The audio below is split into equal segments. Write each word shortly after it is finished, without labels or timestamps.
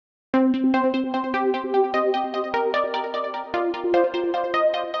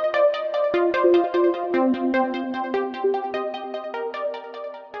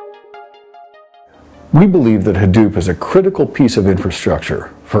We believe that Hadoop is a critical piece of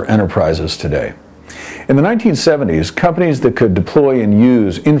infrastructure for enterprises today. In the 1970s, companies that could deploy and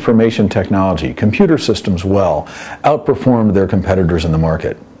use information technology, computer systems well, outperformed their competitors in the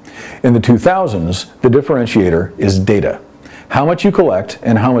market. In the 2000s, the differentiator is data, how much you collect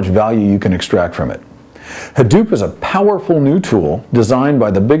and how much value you can extract from it. Hadoop is a powerful new tool designed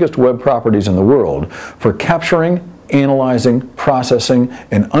by the biggest web properties in the world for capturing, analyzing, processing,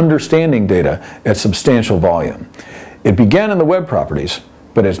 and understanding data at substantial volume. It began in the web properties,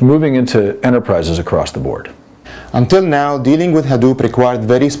 but it's moving into enterprises across the board. Until now, dealing with Hadoop required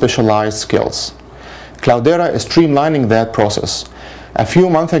very specialized skills. Cloudera is streamlining that process. A few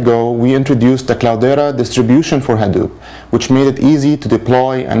months ago, we introduced the Cloudera distribution for Hadoop, which made it easy to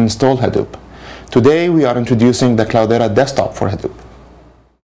deploy and install Hadoop. Today, we are introducing the Cloudera Desktop for Hadoop.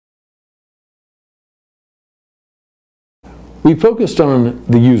 We focused on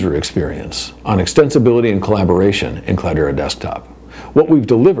the user experience, on extensibility and collaboration in Cloudera Desktop. What we've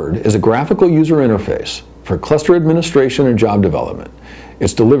delivered is a graphical user interface for cluster administration and job development.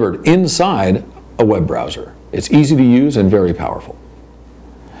 It's delivered inside a web browser. It's easy to use and very powerful.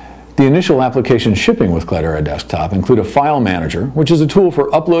 The initial applications shipping with Cloudera Desktop include a file manager, which is a tool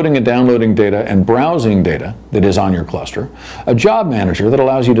for uploading and downloading data and browsing data that is on your cluster, a job manager that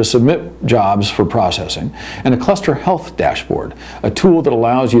allows you to submit jobs for processing, and a cluster health dashboard, a tool that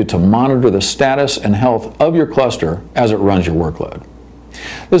allows you to monitor the status and health of your cluster as it runs your workload.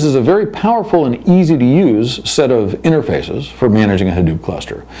 This is a very powerful and easy to use set of interfaces for managing a Hadoop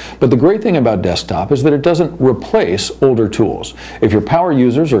cluster. But the great thing about Desktop is that it doesn't replace older tools. If your power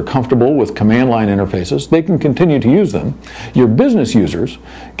users are comfortable with command line interfaces, they can continue to use them. Your business users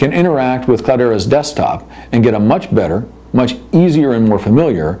can interact with Cloudera's Desktop and get a much better, much easier and more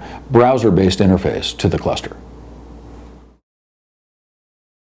familiar browser-based interface to the cluster.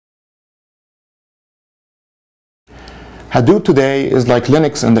 Hadoop today is like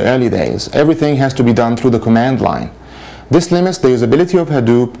Linux in the early days. Everything has to be done through the command line. This limits the usability of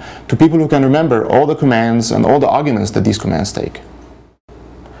Hadoop to people who can remember all the commands and all the arguments that these commands take.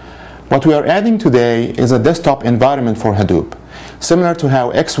 What we are adding today is a desktop environment for Hadoop, similar to how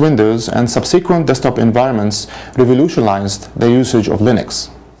X Windows and subsequent desktop environments revolutionized the usage of Linux.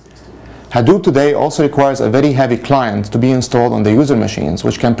 Hadoop today also requires a very heavy client to be installed on the user machines,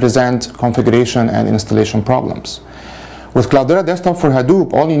 which can present configuration and installation problems. With Cloudera Desktop for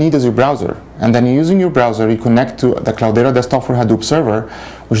Hadoop, all you need is your browser, and then using your browser, you connect to the Cloudera Desktop for Hadoop server,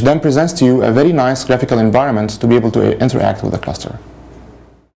 which then presents to you a very nice graphical environment to be able to interact with the cluster.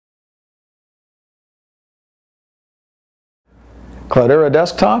 Cloudera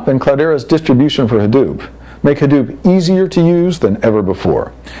Desktop and Cloudera's distribution for Hadoop make Hadoop easier to use than ever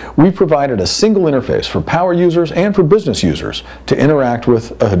before. We've provided a single interface for power users and for business users to interact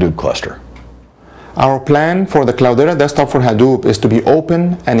with a Hadoop cluster. Our plan for the Cloudera Desktop for Hadoop is to be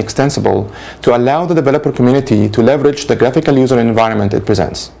open and extensible to allow the developer community to leverage the graphical user environment it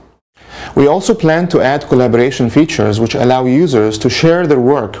presents. We also plan to add collaboration features which allow users to share their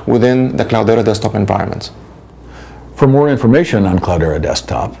work within the Cloudera Desktop environment. For more information on Cloudera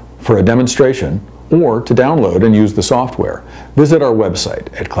Desktop, for a demonstration, or to download and use the software, visit our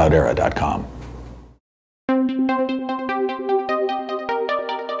website at cloudera.com.